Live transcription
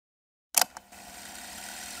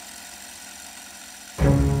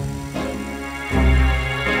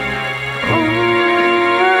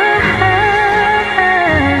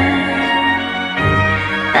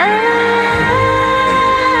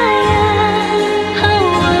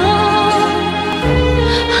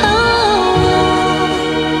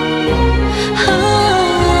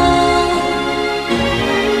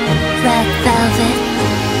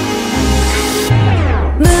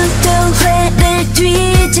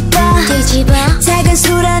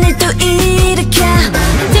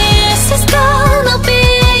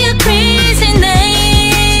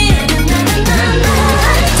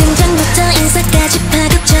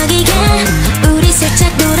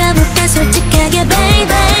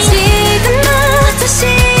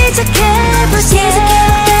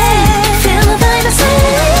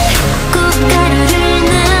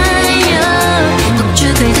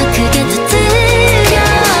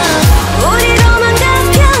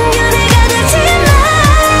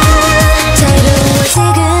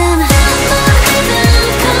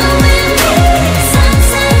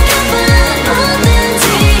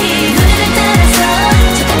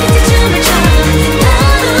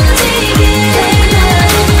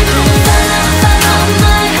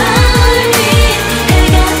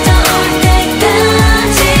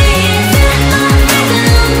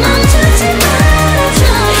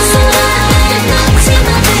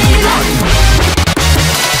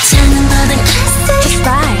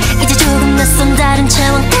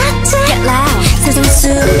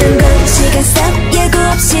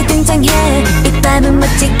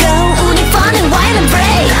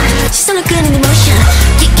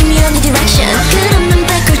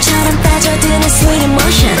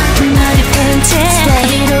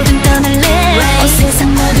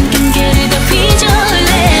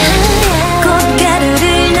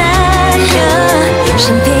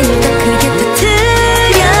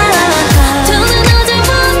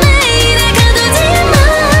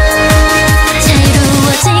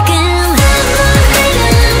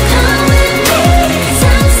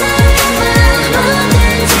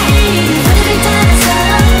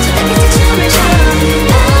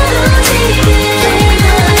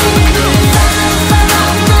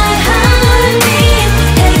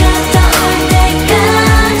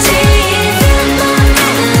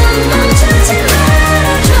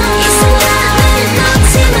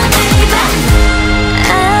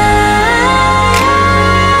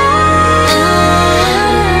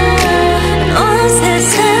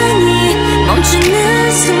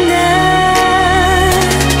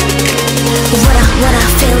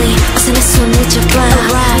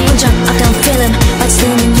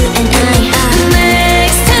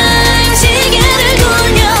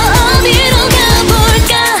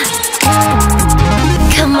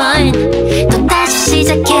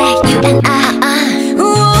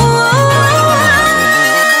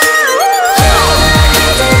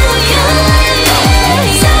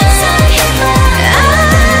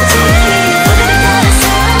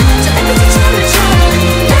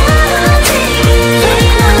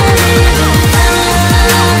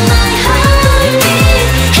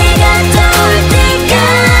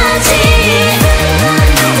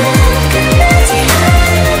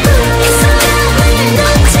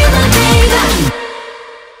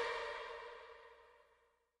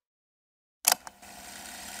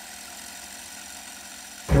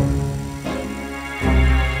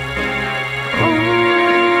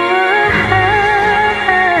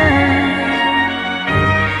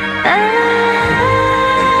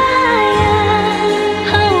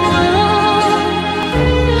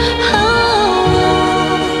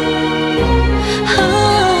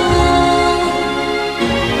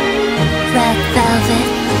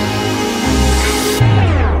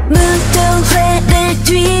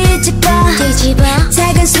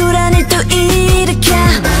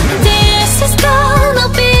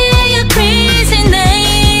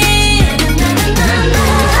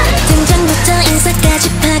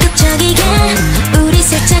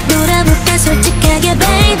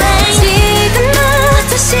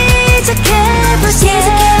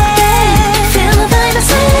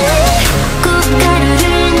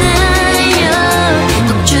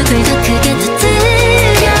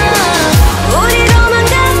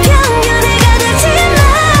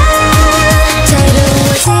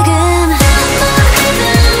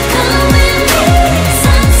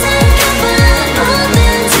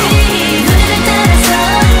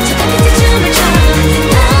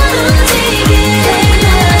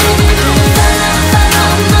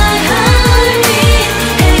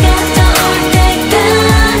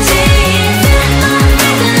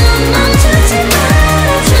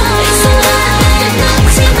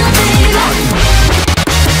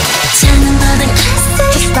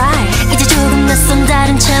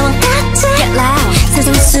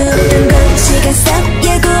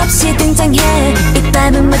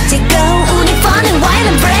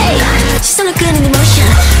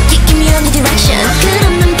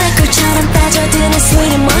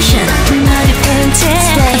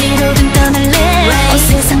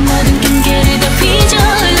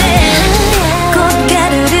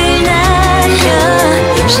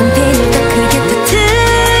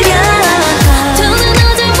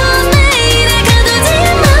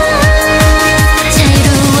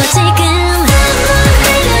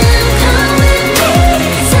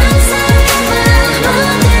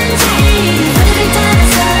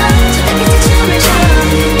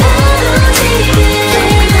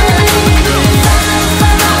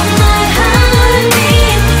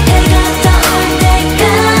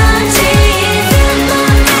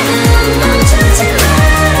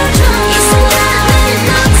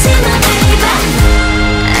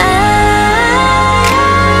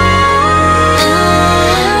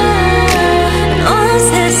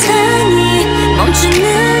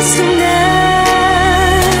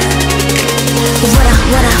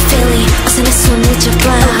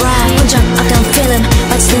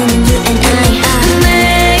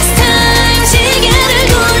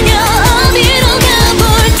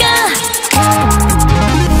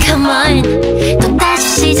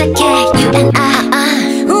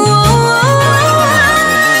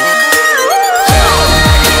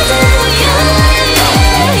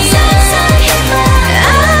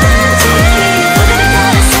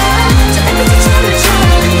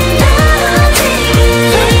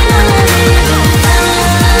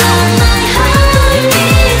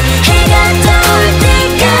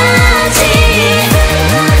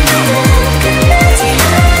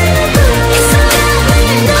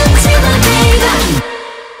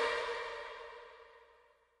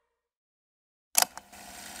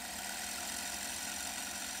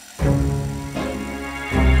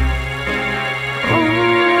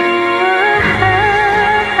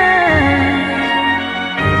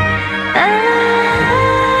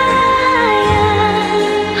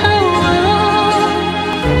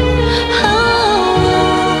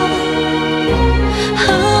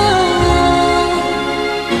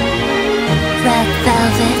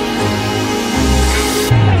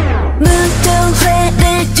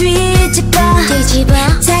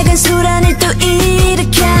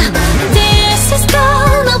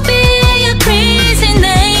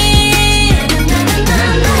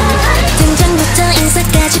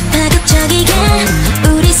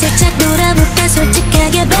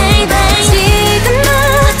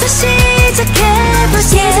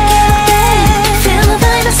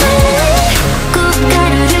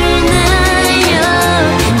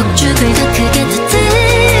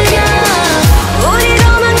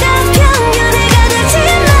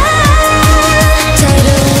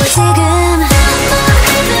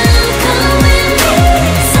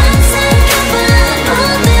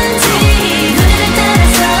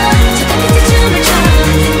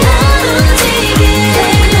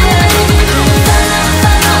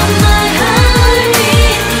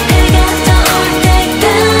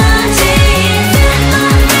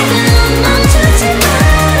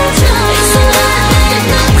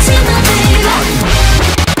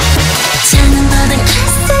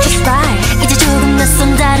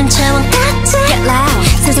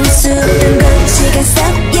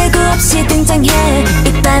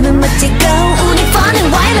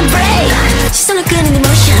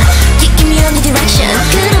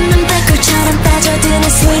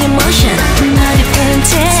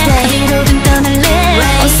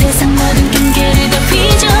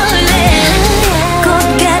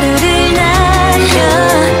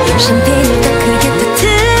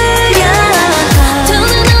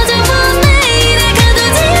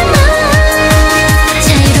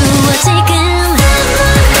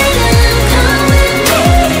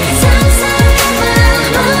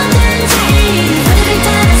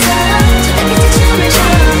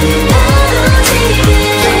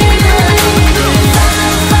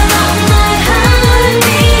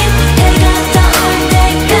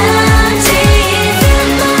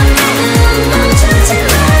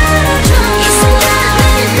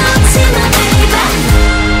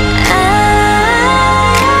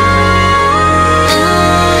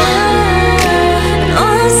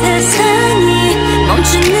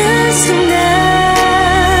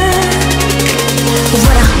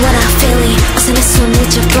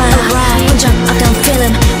미쳐봐. 본 적 없던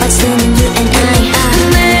film Watching you and I.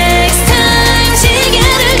 Next time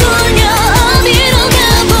시계를 돌려 어디로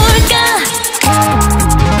가볼까.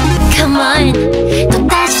 Come on 또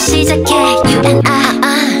다시 시작해 you and I.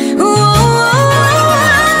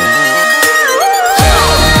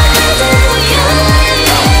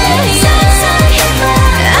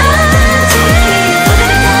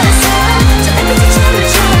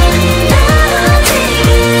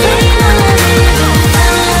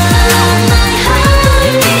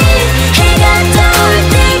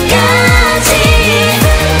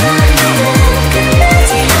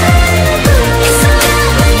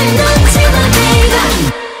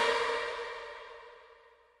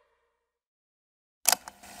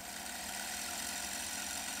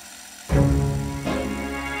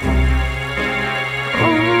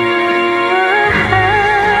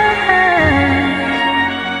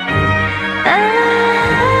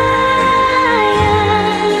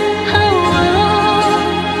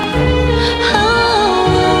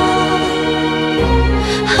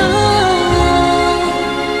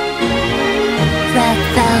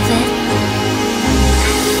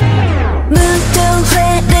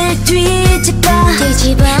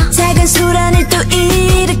 뒤집어 작은 소란을 또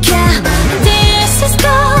일으켜. This is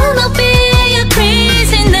gonna be a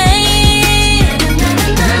crazy night.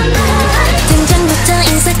 등장부터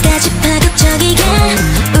인사까지 파격적이게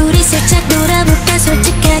우리 살짝 놀아볼까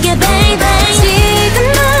솔직하게 baby.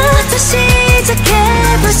 지금부터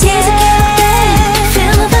시작해볼게.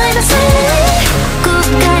 Feel the vibe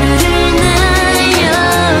꽃가루를 날려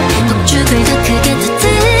폭죽을 더 크게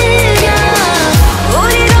터뜨려.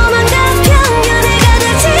 우리로만 다 편견을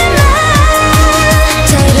가득지 마.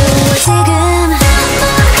 자유로워 지금.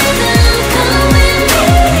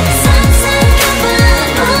 상상해봐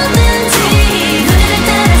뭐든지 노래를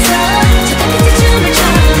따라서 저 끝에 춤을 춰.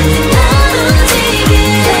 바로 지금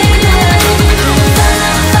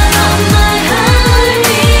Follow my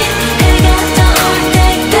heartbeat. 해가 떠올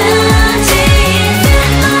때까지 Feel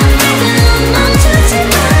my rhythm 멈추지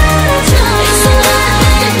말아줘. 이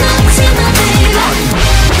순간을 놓지 마 baby.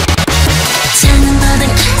 창은 버든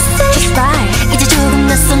classic right. 이제 조금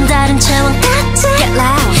낯선 다른 차원 같지. Get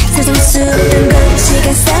loud. 세상 수든 것 시간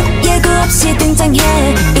속 예고 없이 등장해.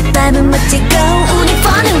 이 밤은 멋지고 우리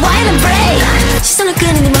falling wild and brave. 시선을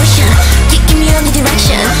끄는 emotion Give me only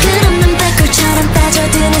direction. 끝없는 발걸처럼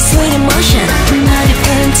빠져드는 sweet emotion. 머리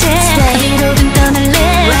펴은 채 어디로든 떠날래.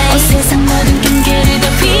 온 세상 모든 경계를 다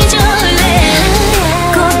휘저을래.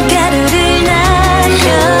 꽃가루를 날려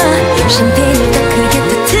샴페인을 더 크게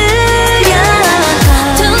터뜨려.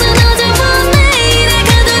 돈은 어제와 내일에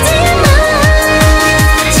가두지 마.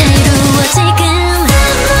 자유로워 지금.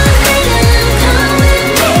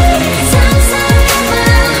 상상해봐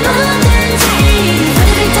뭐든지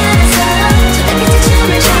노래를 따라서 저 끝에 춤을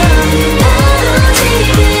춰. 바로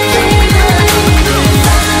지금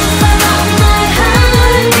Follow my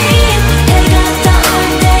heartbeat. 해가 떠올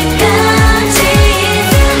때까지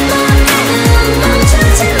Feel my rhythm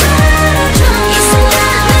멈추지 말아줘. 이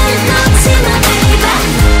순간을 놓지 마 baby.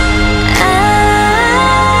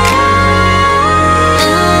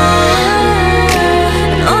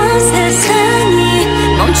 온 세상이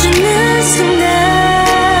멈추는 순간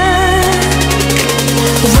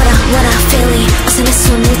What I feeling 어서 내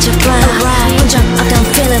손을 잡아. 본 적 없던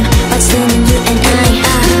film Watching you and I.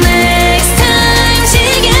 Next time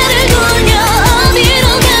시계를 돌려 어디로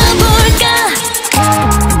가볼까.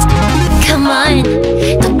 Come on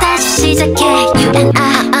또 다시 시작해 you and I.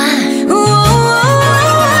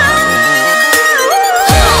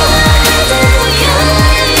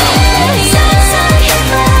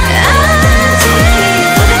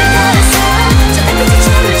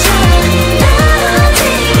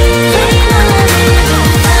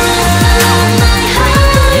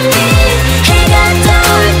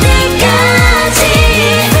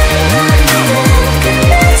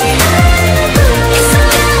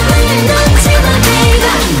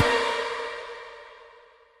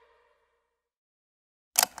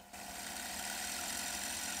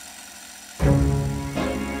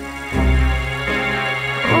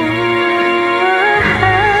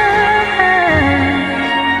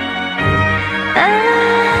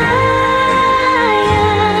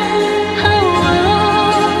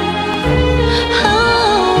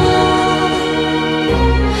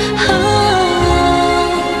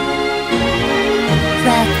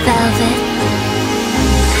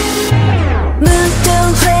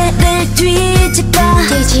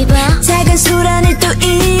 뒤집어 작은 소란을 또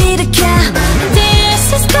일으켜.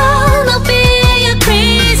 This is gonna be a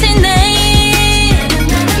crazy night.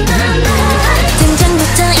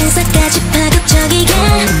 등장부터 인사까지 파격적이게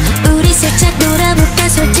우리 살짝 놀아볼까.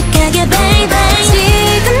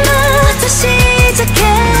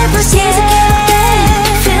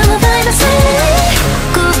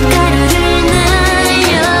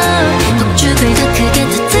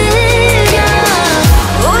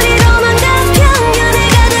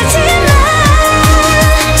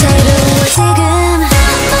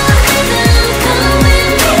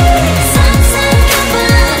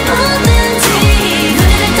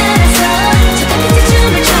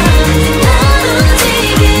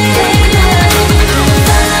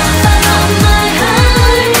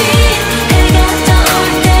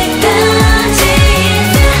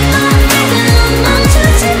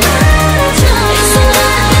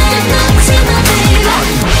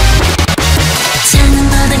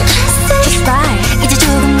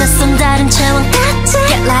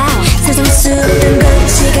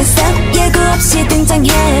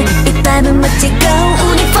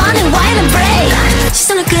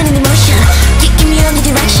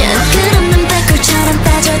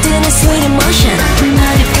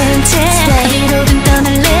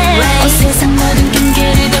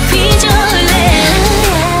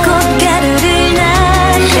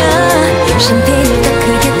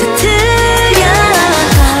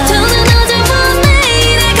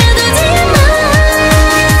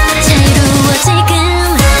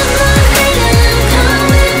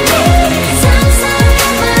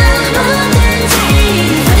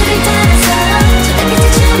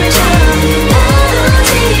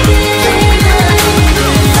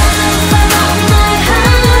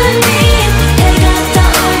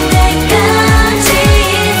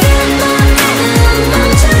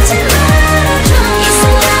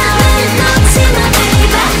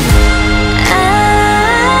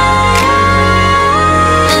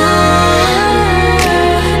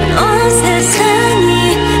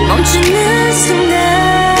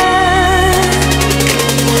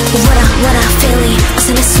 I feel it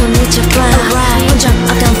어서 내 손을 잡아 본적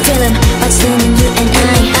없던 feeling 빠져드는 you and I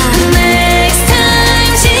Next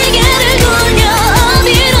time 시계를 돌려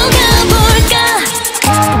어디로 가볼까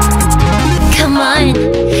Come on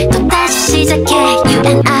또 다시 시작해 you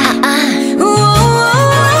and I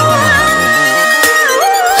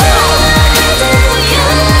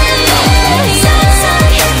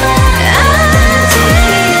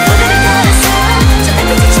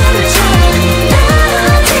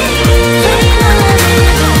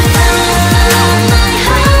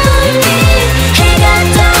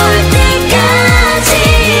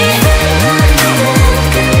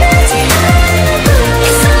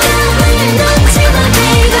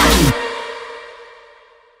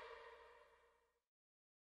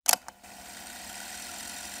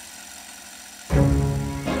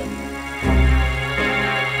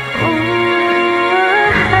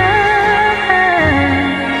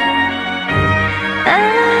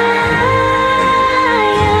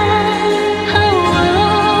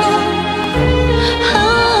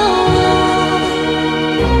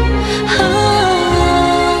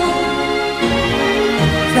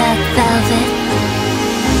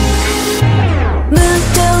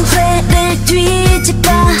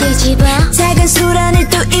뒤집어 작은 소란을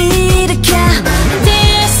또 일으켜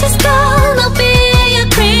This is gonna be a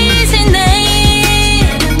crazy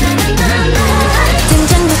night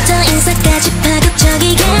등장부터 인사까지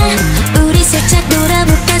파격적이게 우리 살짝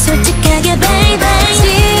놀아볼까 솔직하게 baby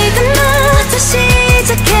지금부터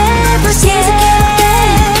시작해볼게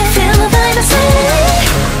Feel the vibe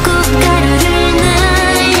꽃가루를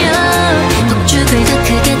날려 폭죽을 더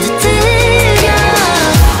크게 터뜨려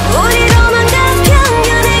우리로만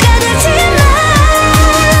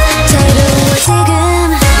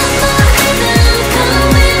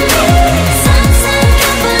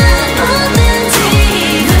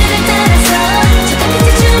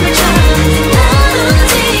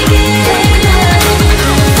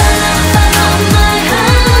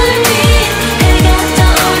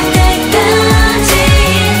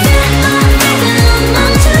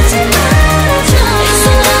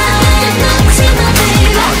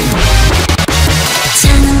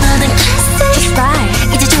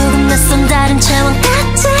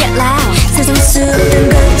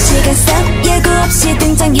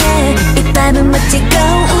등장해 이 밤은 멋지고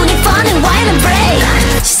우리 fun and wild and brave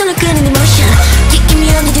시선을 끄는 emotion Take me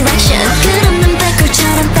on the direction 끝없는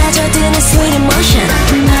발걸처럼 빠져드는 sweet emotion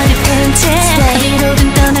머리 펴은 채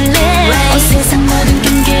어디로든 떠날래 온 세상 모든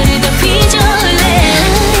경계를 다 휘저을래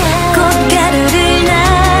꽃가루를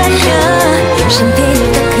날려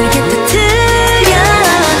샴페인을 더 크게 터뜨려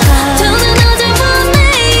돈은 어제와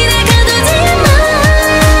내일에 가두지마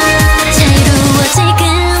자유로워 지금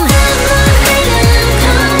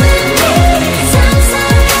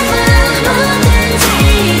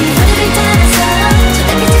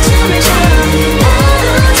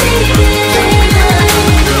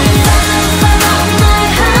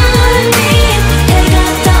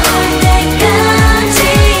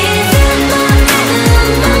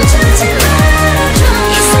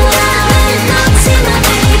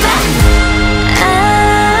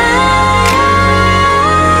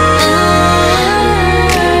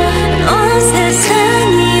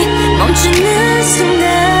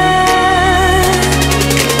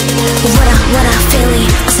What I feel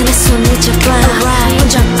it 어서 내 손을 잡아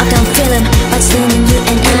본적 없던 feeling 빠져드는 you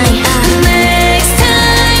and I Next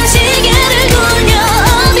time 시계를 돌려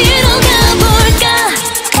어디로 가볼까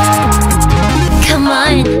Come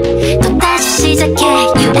on 또 다시 시작해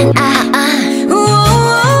you and I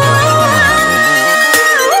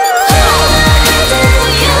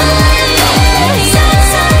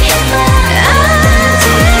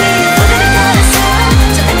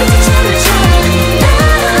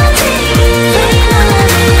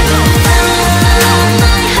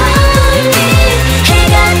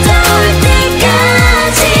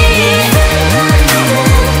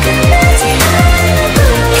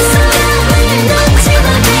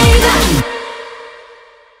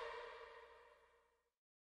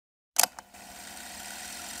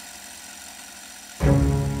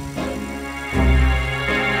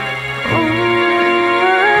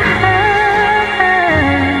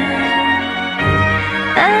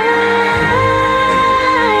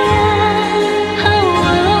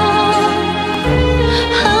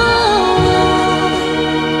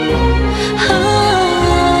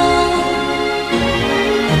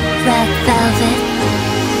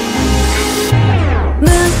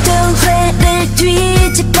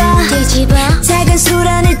뒤집어 작은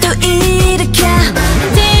소란을 또 일으켜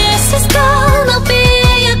This is gonna be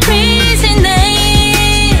a crazy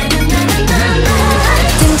night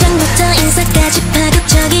등장부터 인사까지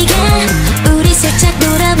파격적이게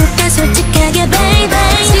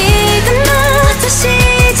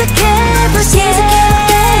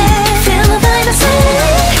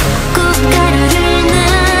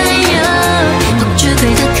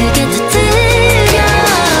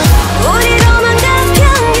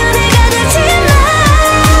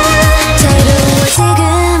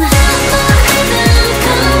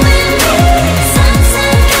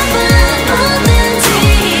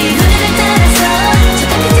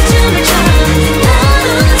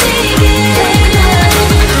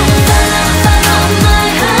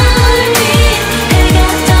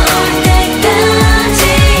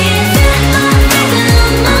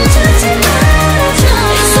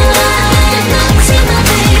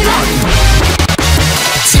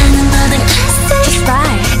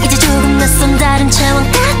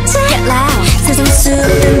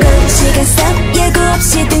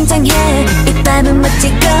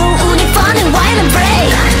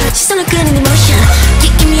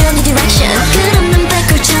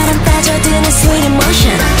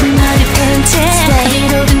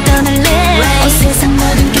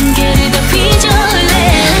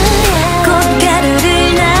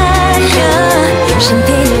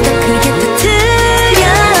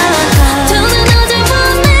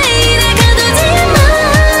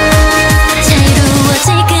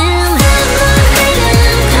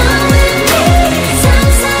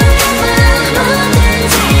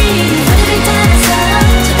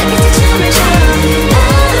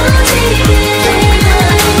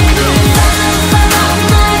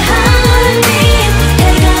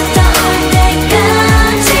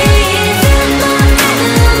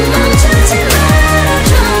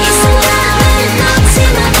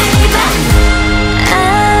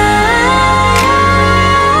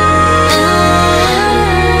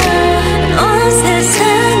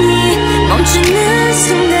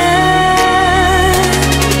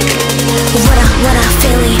what I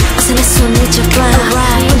feeling 어서 내 손을 잡아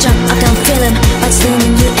본 적 없던 feeling 빠져드는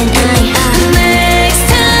you and I Next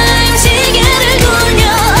time 시계를 돌려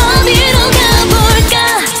어디로 가볼까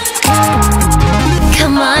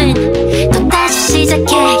Come on 또다시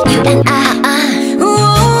시작해 you and I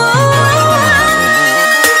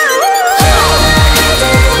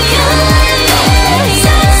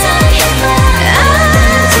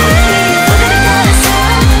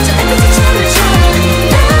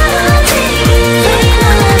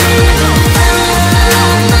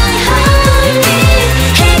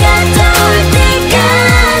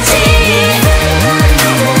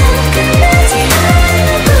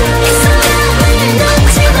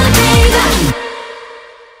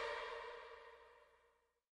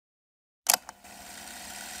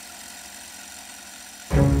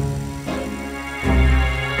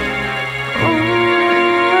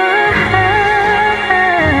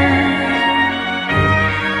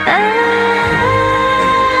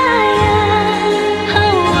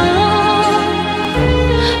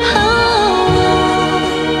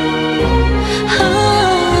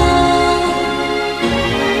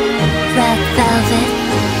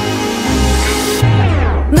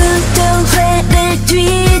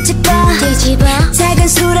뒤집어 작은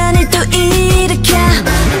소란을 또 일으켜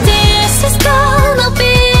This is gonna be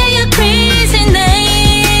a crazy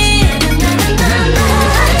night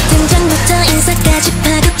등장부터 인사까지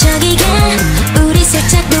파격적이게 우리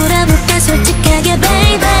살짝 놀아볼까 솔직하게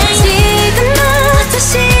baby 지금부터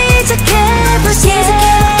시작해볼게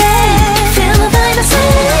Feel the vibe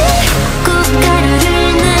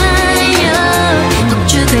꽃가루를 날려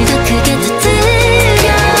폭죽을 더 크게 터뜨려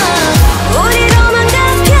우리로만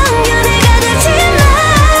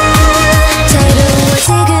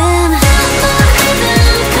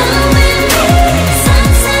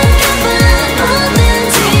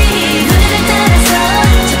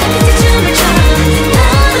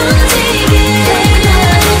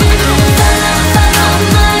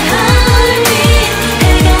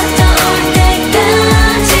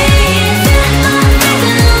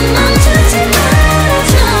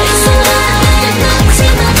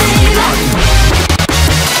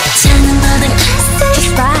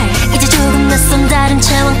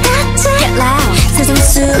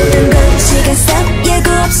시간 속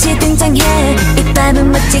예고 없이 등장해 이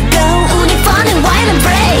밤은 멋지고 우리 fun and wild and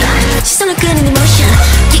brave 시선을 끄는 emotion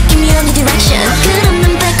Take me on the direction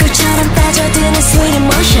끝없는 발걸처럼 빠져드는 sweet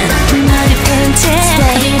emotion 머리 펴은 채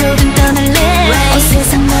어디로든 떠날래 온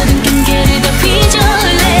세상 모든 경계를 다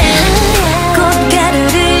휘저을래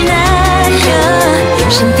꽃가루를 날려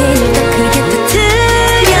샴페인을 더 크게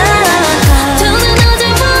터뜨려 돈은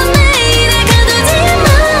어제와 내일에 가두지 마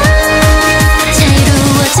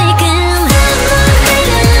자유로워 지금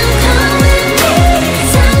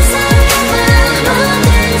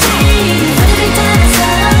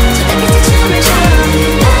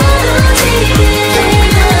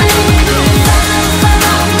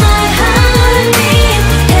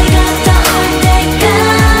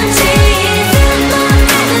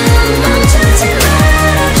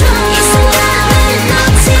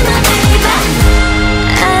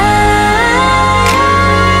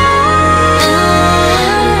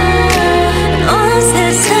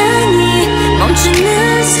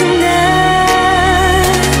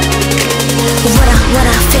What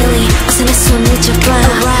I feeling 어서 내 손을 잡아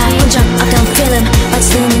본 적 없던 feeling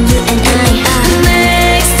빠져드는 you and I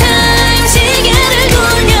Next time 시계를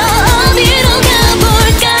돌려 어디로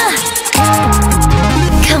가볼까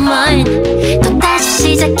Come on 또다시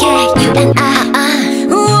시작해 you and I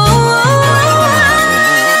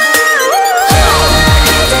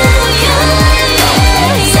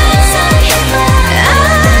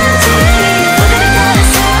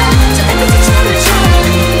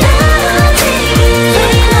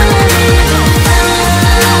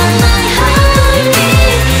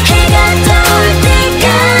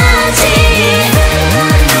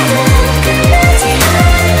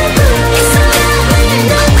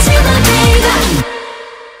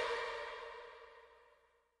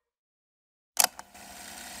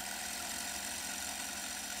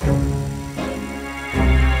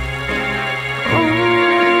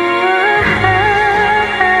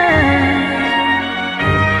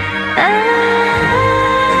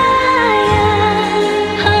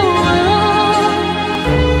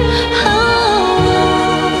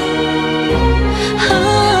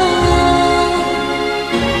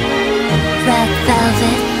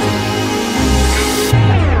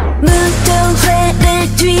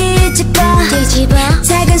뒤집어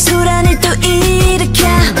작은 소란을 또 일으켜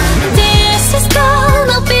This is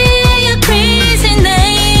gonna be a crazy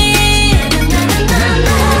night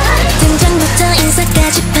등장부터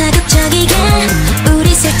인사까지 파격적이게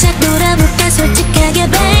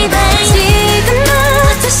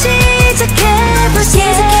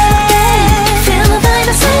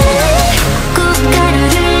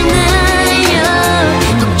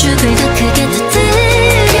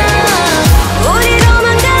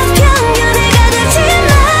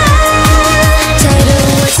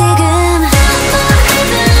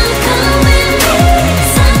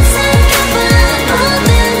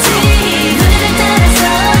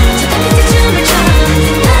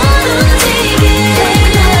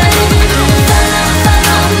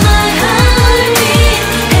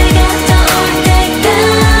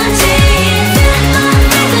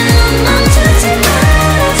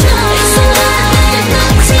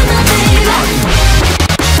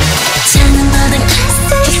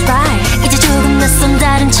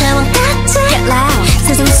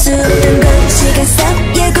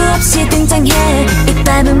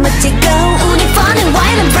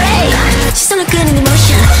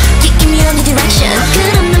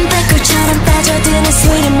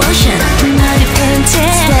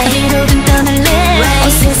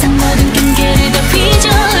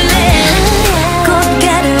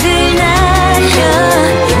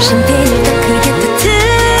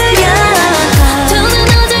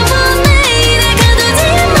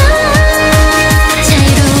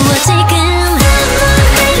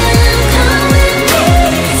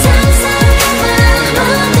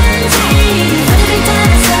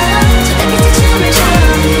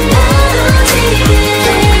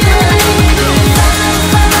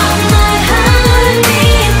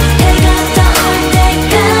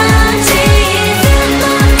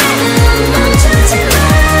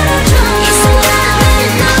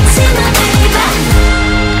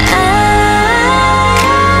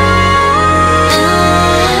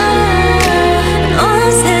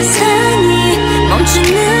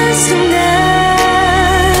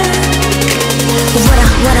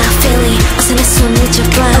손을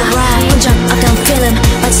잡아 본적 없던 feeling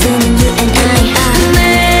빠져드는 you and I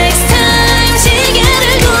Next time 시계를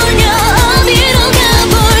돌려 어디로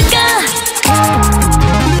가볼까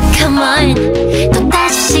Come on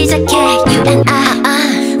또다시 시작해 you and I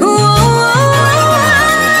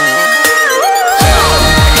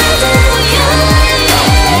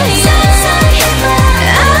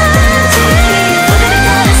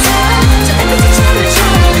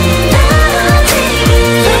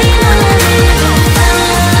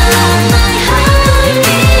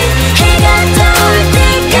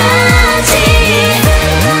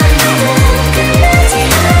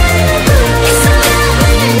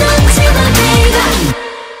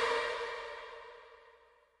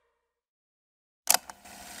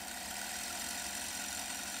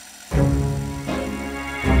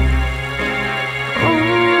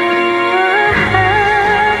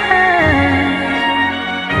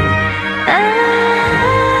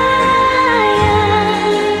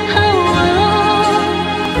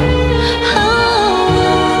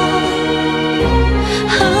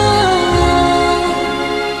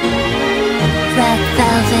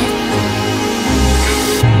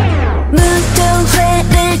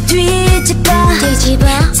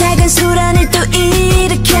작은 소란을 또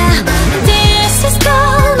일으켜 This is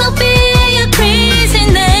gonna be a crazy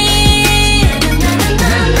night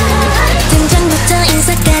등장부터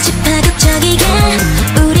인사까지 파격적이게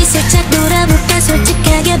우리 살짝 놀아볼까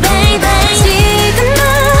솔직하게 baby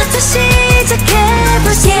지금부터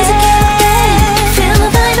시작해볼게 Feel the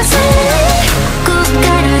vibe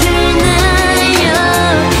꽃가루를 날려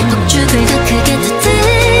폭죽을 더 크게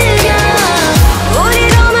터뜨려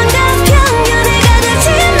우리로만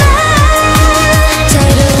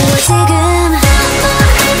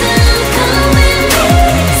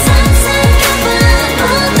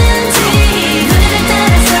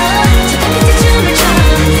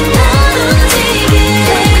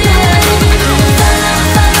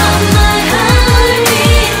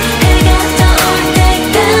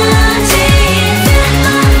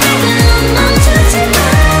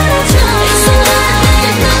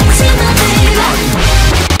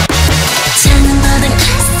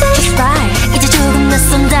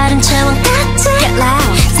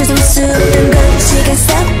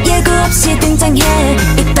등장해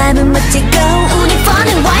이 밤은 멋지고 우리 fun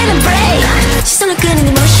and wild and brave 시선을 끄는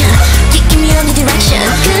emotion Give me any direction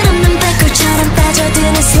끝없는 발걸처럼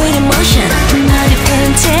빠져드는 sweet emotion 머리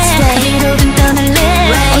펴은 채 어디로든 떠날래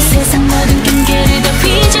온 세상 모든 경계를 다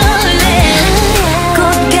휘저을래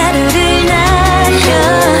꽃가루를 날려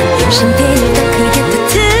샴페인을 더 크게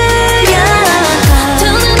터뜨려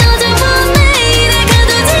더는 어제와 내일에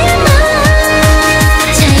가두지마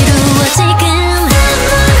자유로워 지금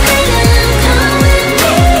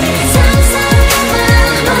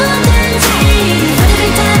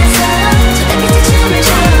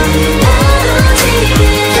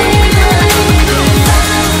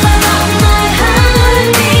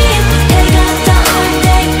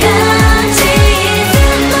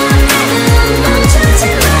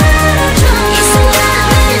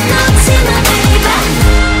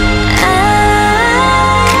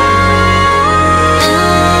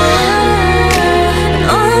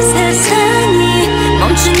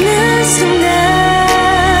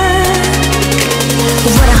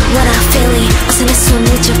What I feeling 어서 내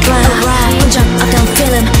손을 잡아 본적 없던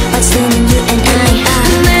feeling 빠져드는 you and I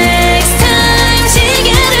Next time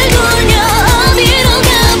시계를 돌려 어디로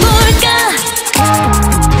가볼까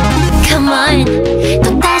Come on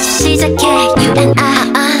또다시 시작해 you and I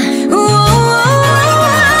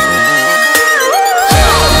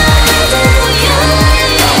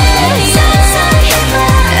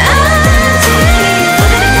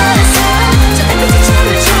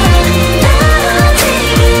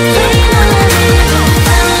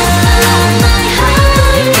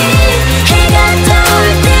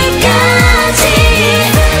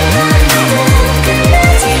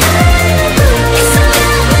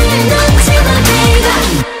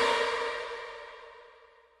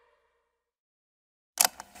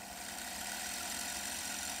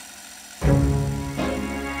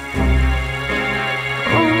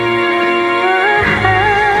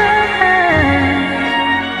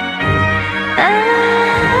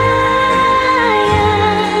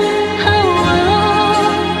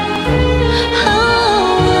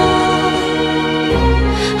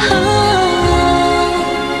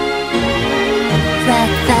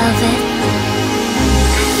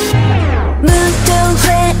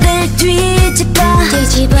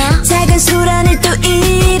뒤집어 작은 소란을 또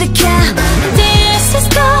일으켜 This is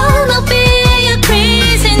gonna be a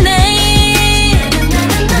crazy night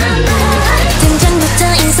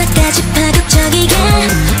등장부터 인사까지 파격적이게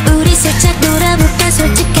우리 살짝 놀아봐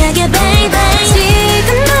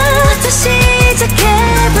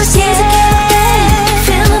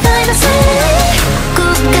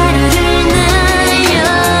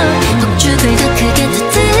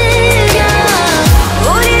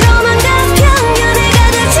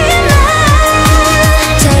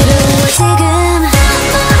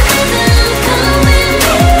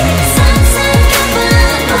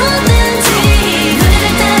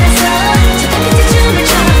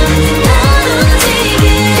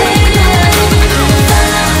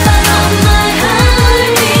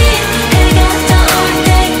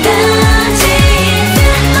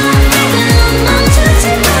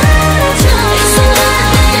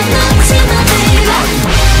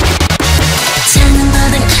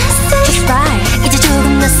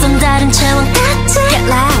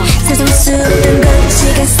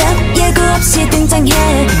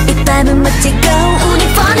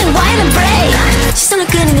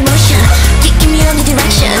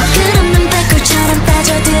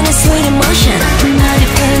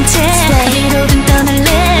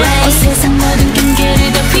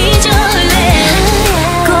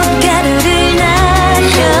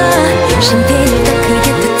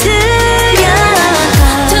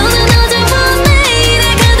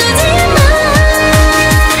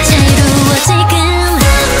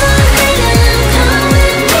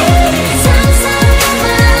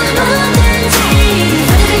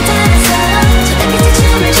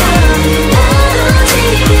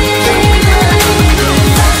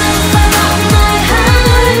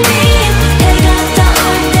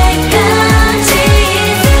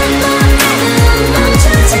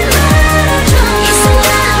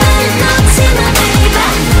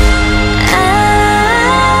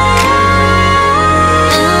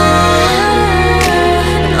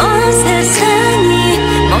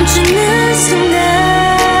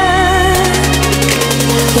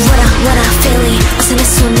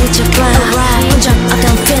손을 잡아 본적 없던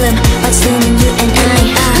feeling What's in you and I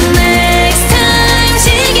Next time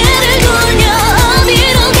시계를 돌려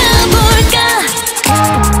어디로 가볼까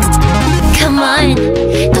Come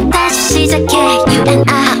on 또다시 시작해 You and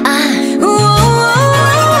I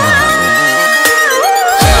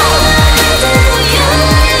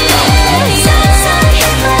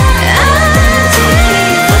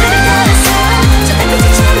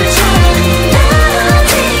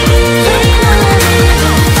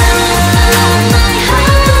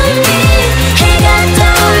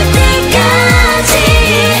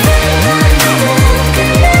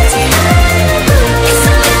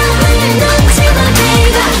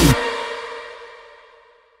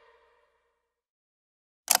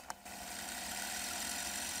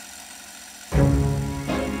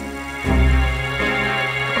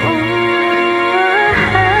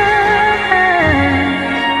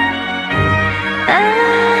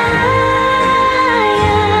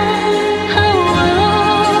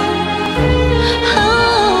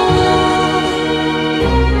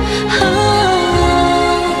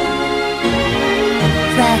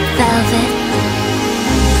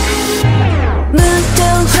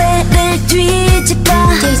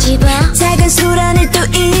작은 소란을 또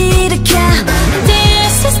일으켜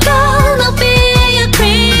This is gonna be a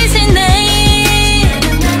crazy night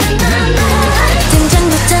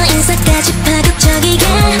등장부터 인사까지 파격적이게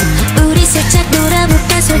우리 살짝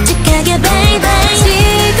놀아볼까 솔직하게 baby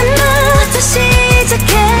지금부터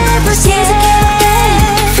시작해볼게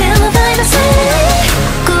Feel the vibe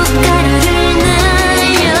꽃가루를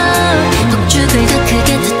날려 폭죽을 더 크게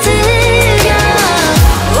터뜨려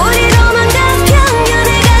우리로만 다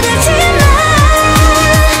편견을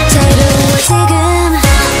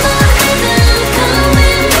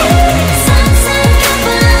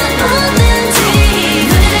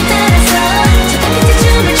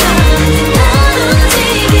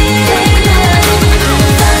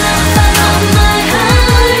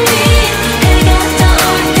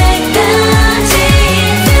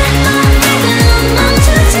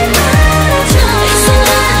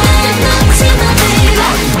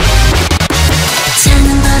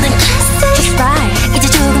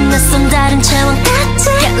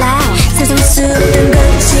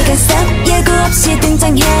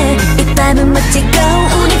등장해 이 밤은 멋지고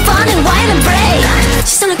우리 fun and wild and brave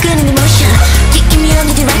시선을 끄는 emotion Give me on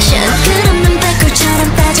the direction 끝없는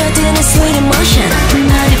black홀처럼 빠져드는 sweet emotion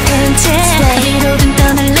머리 푼 채 어디로든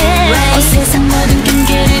떠날래 온 세상 모든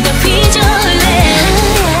경계를 다 휘저을래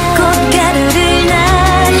꽃가루를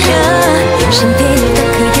날려 샴페인을 더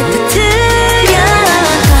크게 터뜨려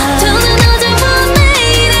돈은 어제보다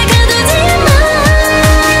내일에 가두지 마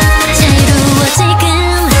자유로워 지금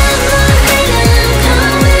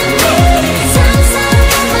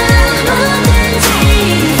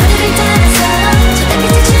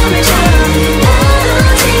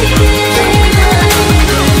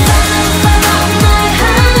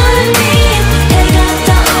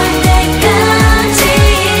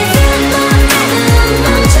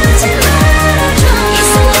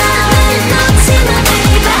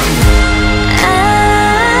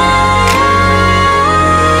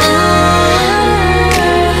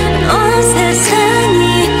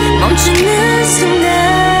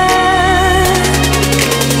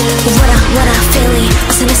What I feeling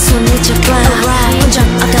어서 내 손을 잡아 본적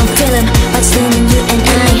없던 feeling What's in you and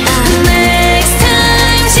I Next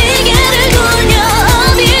time 시계를 돌려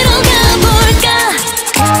어디로 가볼까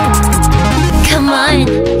Come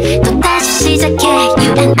on 또다시 시작해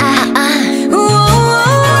You and I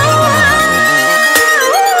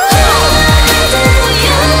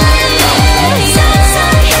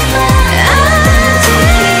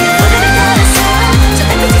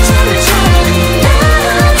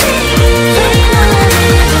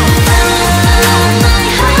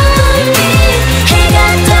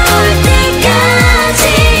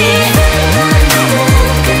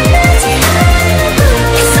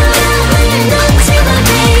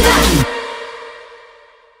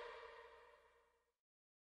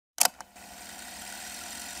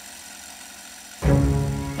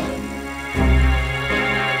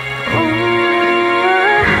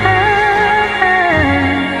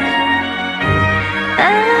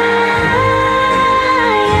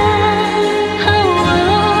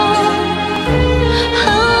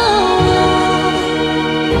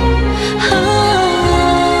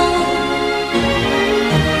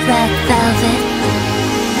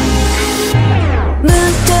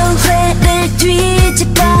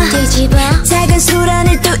작은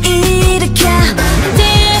소란을 또 일으켜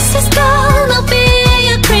This is gonna be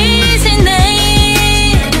a crazy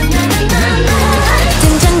night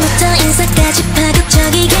등장부터 인사까지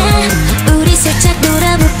파격적이게 우리 살짝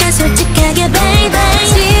놀아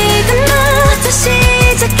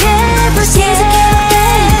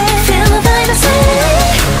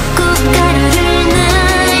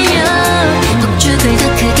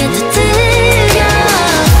크게 터뜨려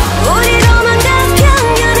우리로만 다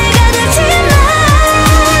평균해가 되지만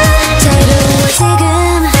자유로워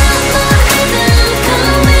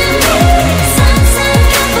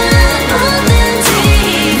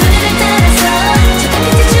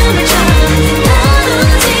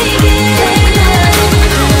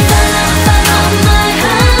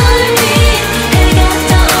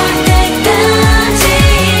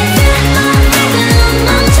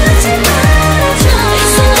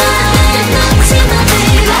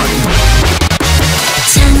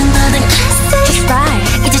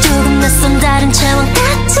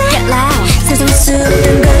지금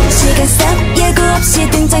수없던 것 시간 속 예고 없이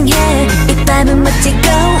등장해 이 밤은 멋지고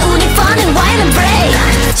우리 falling wild and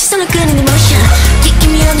brave 시선을 끄는 emotion Take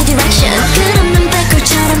me on the direction 끝없는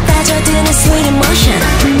백골처럼 빠져드는 sweet emotion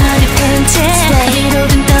머리 푼 채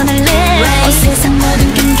어디로든 떠날래 온 세상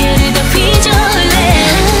모든 경계를 다 휘저을래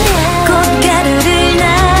꽃가루를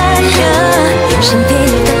날려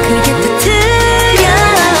샴페인을 더 크게 터뜨려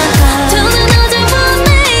돈은 어제와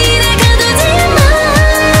내일에 가두지마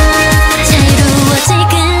자유로워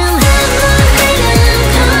지금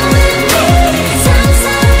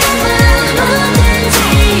상상해봐 뭐든지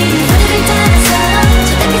우리를 따라서 저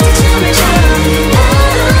달빛의 춤을 춰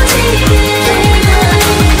오로지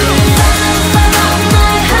Follow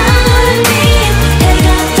my heartbeat 해가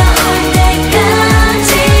떠올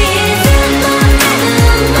때까지 Feel my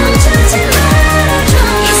rhythm 멈추지 말아줘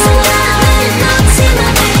이 순간을 놓지 마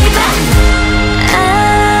baby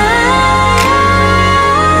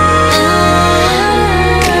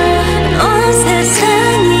온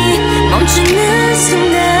세상이 멈추는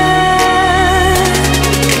순간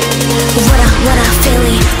What I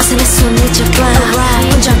feeling 어서 내 손을 잡아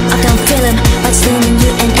본적 없던 feeling 빠져드는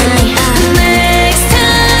you and I Next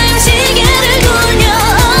time 시계를 돌려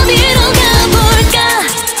어디로 가볼까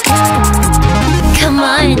Come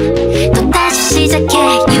on 또다시 시작해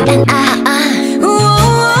you and I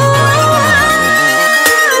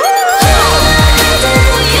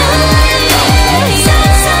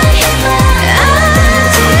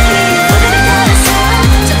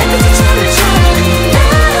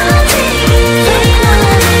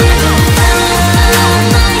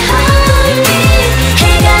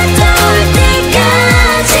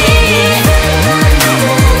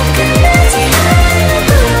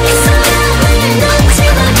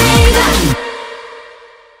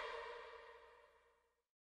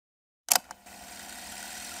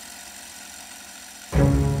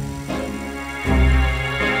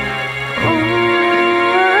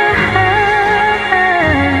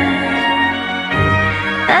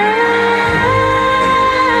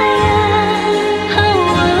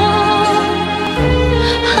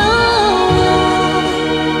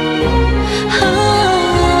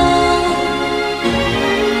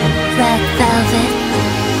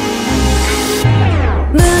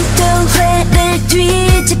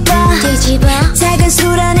뒤집어 작은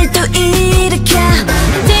소란을 또 일으켜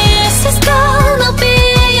This is gonna be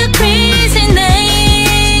a crazy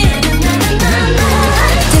night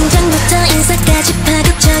등장부터 인사까지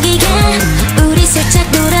파격적이게 우리 살짝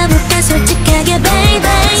놀아볼까 솔직하게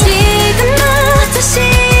baby 지금부터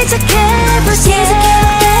시작해볼게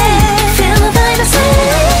Feel the vibe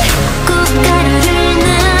꽃가루를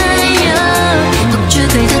날려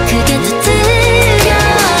폭죽을 더 크게 터뜨려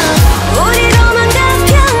우리로만 다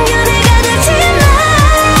평균해가 되지만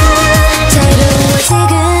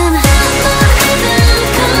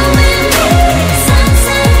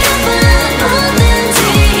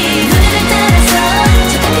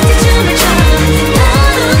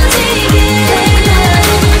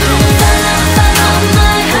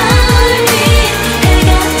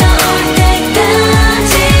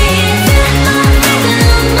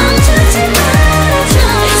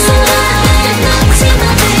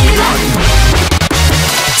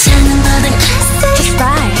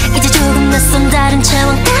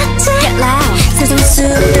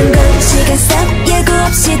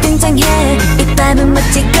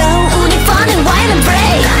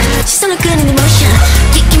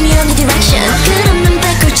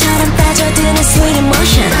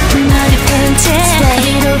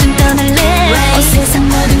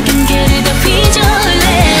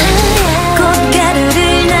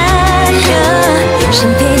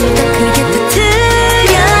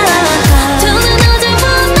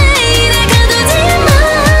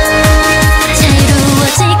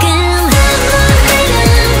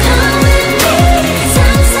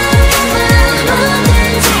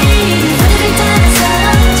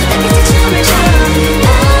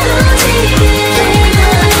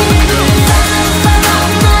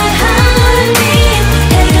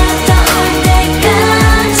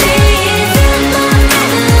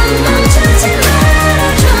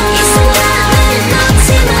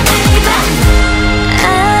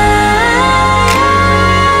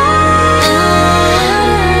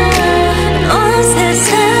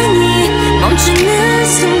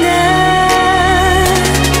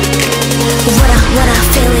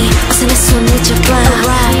어서 내 손을 잡아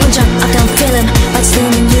본적 없던 feeling What's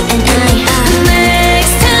in you and I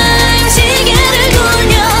Next time 시계를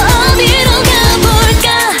돌려 어디로 가볼까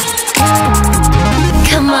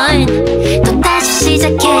Come on 또 다시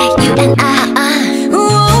시작해 You and I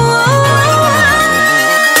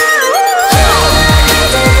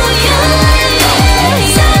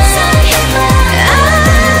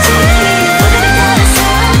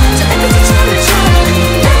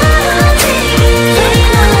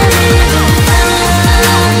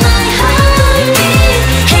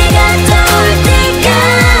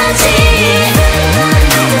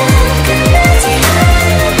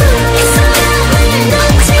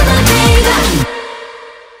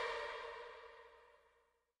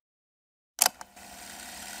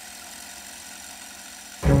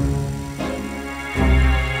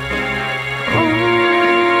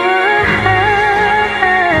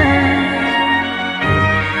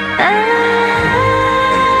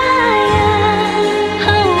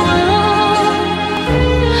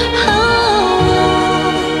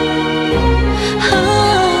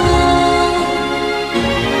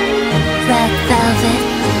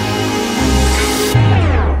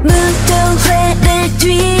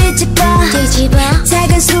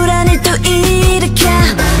작은 소란을 또 일으켜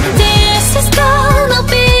This is gonna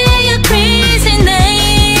be a crazy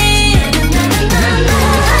night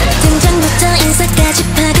등장부터 인사까지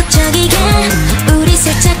파격적이게 우리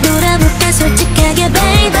살짝 놀아볼까 솔직하게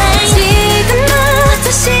baby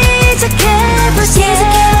지금부터 시작해볼게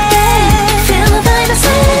Feel the vibe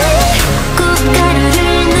꽃가루를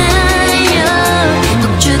날려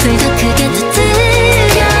폭죽을 더 크게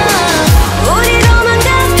터뜨려 우리로만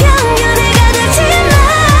편견을 가득히만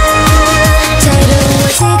자유로워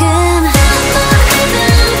지금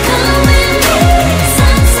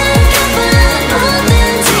상상해봐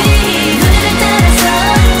뭐든지 노래를 따라서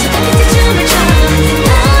저 끝에 춤을 춰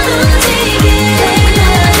나로 지게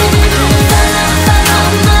Follow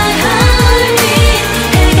my heartbeat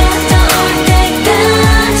해가 떠올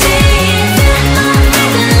때까지 Feel my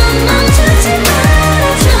rhythm 멈추지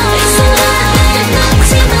말아줘 이 순간을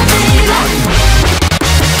놓지 마 baby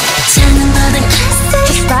창은 버든 classic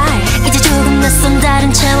이제 조금 낯선 다른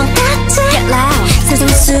차원 같지 Get loud 세상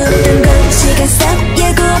수없던 건 시간 속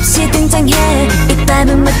예고 없이 등장해 이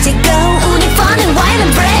밤은 멋지고 우리 falling wild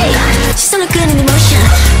and brave 시선을 끄는 emotion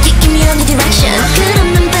Give me on the direction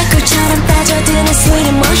끝없는 black홀처럼 빠져드는 sweet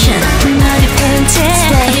emotion 머리 푼 채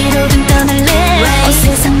어디로든 떠날래 온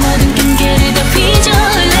세상 모든 경계를 다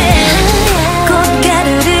휘저을래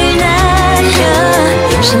꽃가루를 날려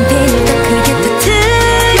샴페인을 더 크게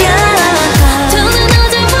터뜨려 돈은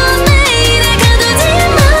어제와 내일에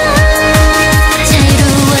가두지마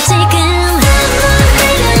자유로워 지금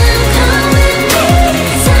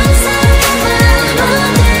상상해봐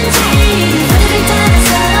뭐든지 노래를 따라서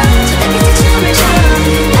저 끝에 춤을 춰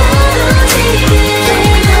나로 지게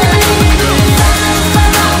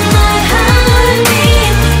Follow my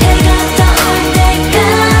heartbeat 해가 떠올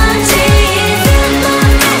때까지 Feel my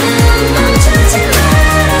rhythm 멈추지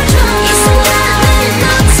말아줘 이 순간을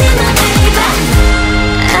놓지 마 baby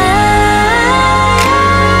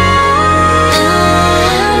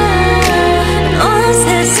온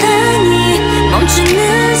세상이 멈추는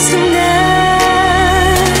순간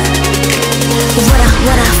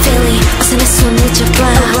What I feeling 어서 내 손을 잡아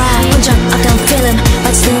본적 없던 feeling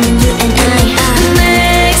What's in you and I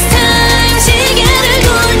Next time 시계를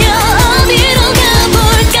돌려 어디로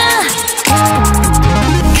가볼까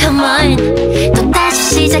Come on 또 다시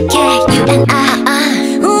시작해 You and I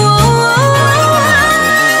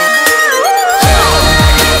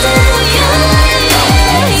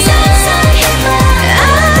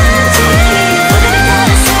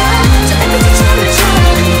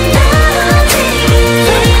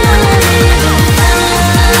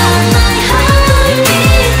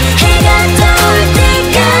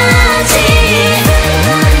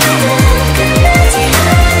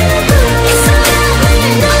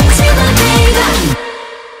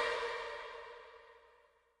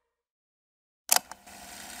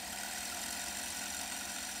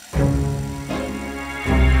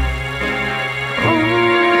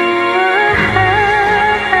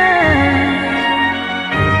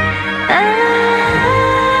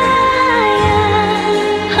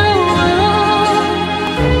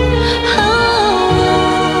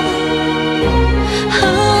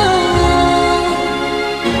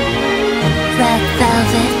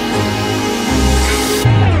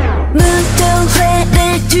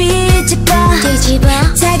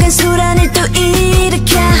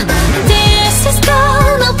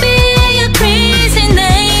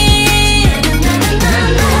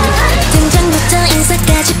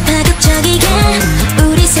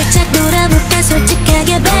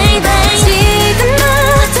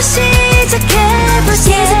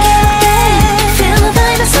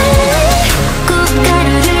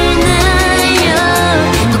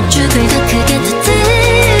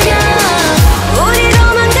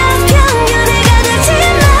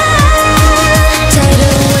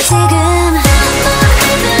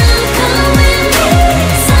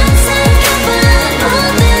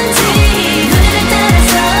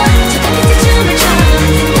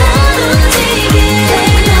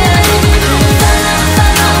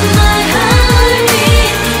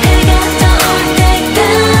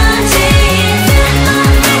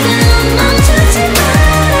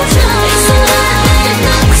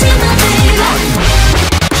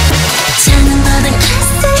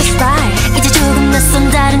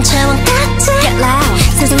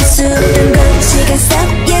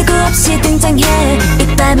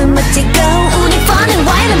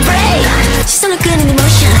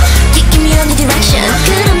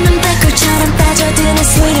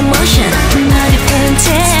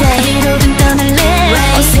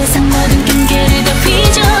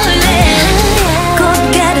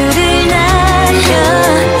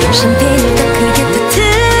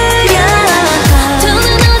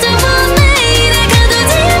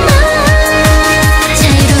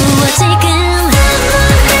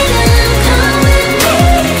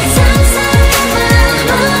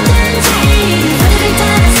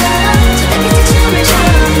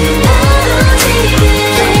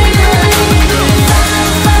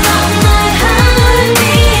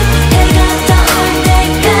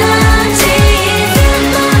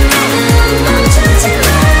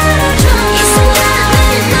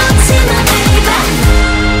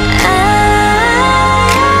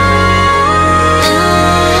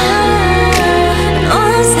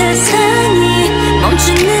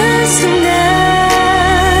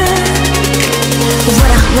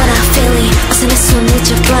어서 내 손을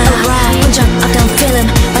잡아 본적 없던 필름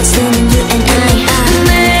빠져드는 you and I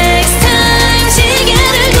Next time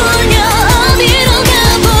시계를 돌려 어디로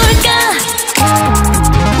가볼까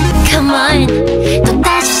Come on 또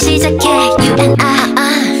다시 시작해 you and I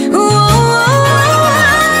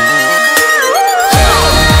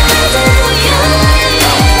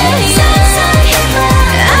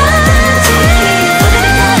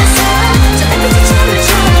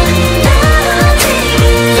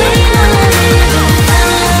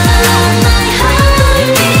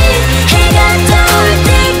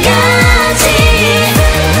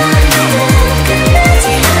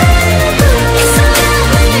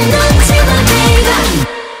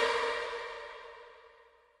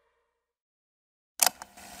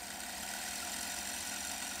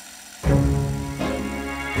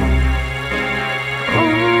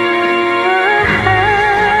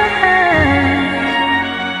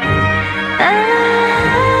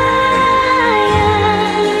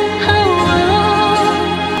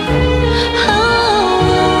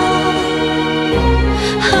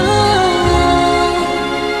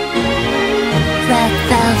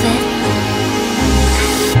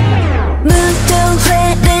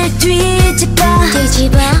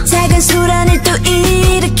작은 소란을 또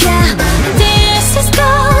일으켜 This is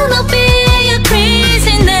gonna be a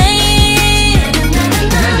crazy night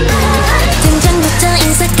등장부터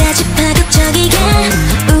인사까지 파격적이게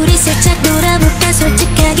우리 살짝 놀아볼까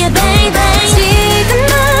솔직하게 baby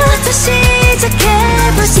지금부터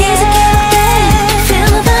시작해볼게 Feel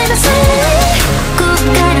the vibe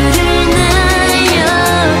꽃가루를 날려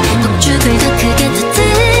폭죽을 더 크게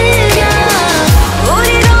터뜨려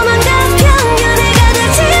우리로만 편견을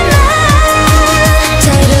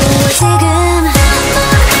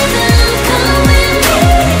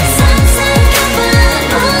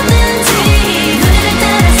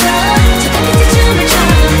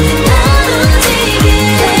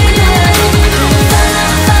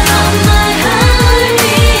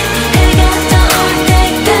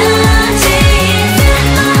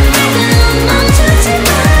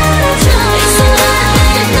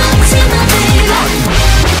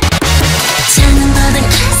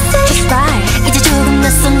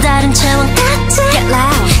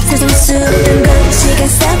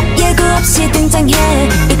예고 없이 등장해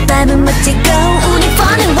이 밤은 멋지고 우리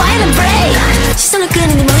funny wild and brave 시선을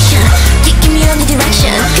끄는 emotion Give me on the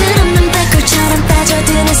direction 끝없는 black홀처럼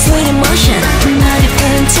빠져드는 sweet emotion 머리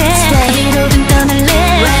채 어디로든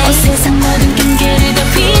떠날래 온 세상 모든 경계를 다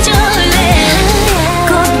휘저을래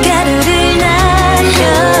꽃가루를 날려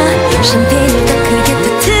샴페인을 더 크게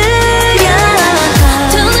터뜨려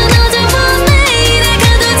돈은 어제와 내일에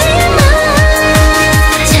가두지 마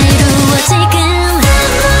자유로워 지금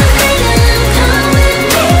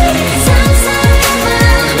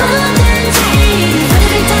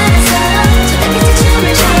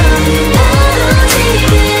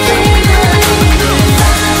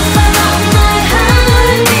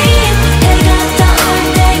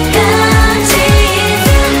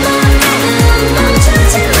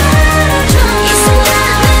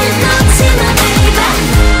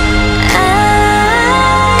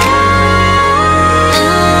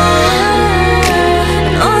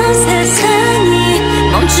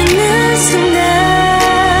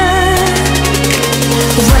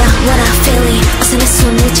What I feeling 어서 내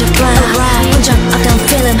손을 잡아 본적 없던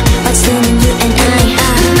필름 빠져드는 you and I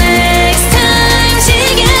Next time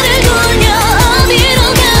시계를 돌려 어디로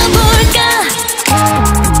가볼까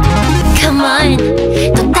Come on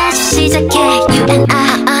또 다시 시작해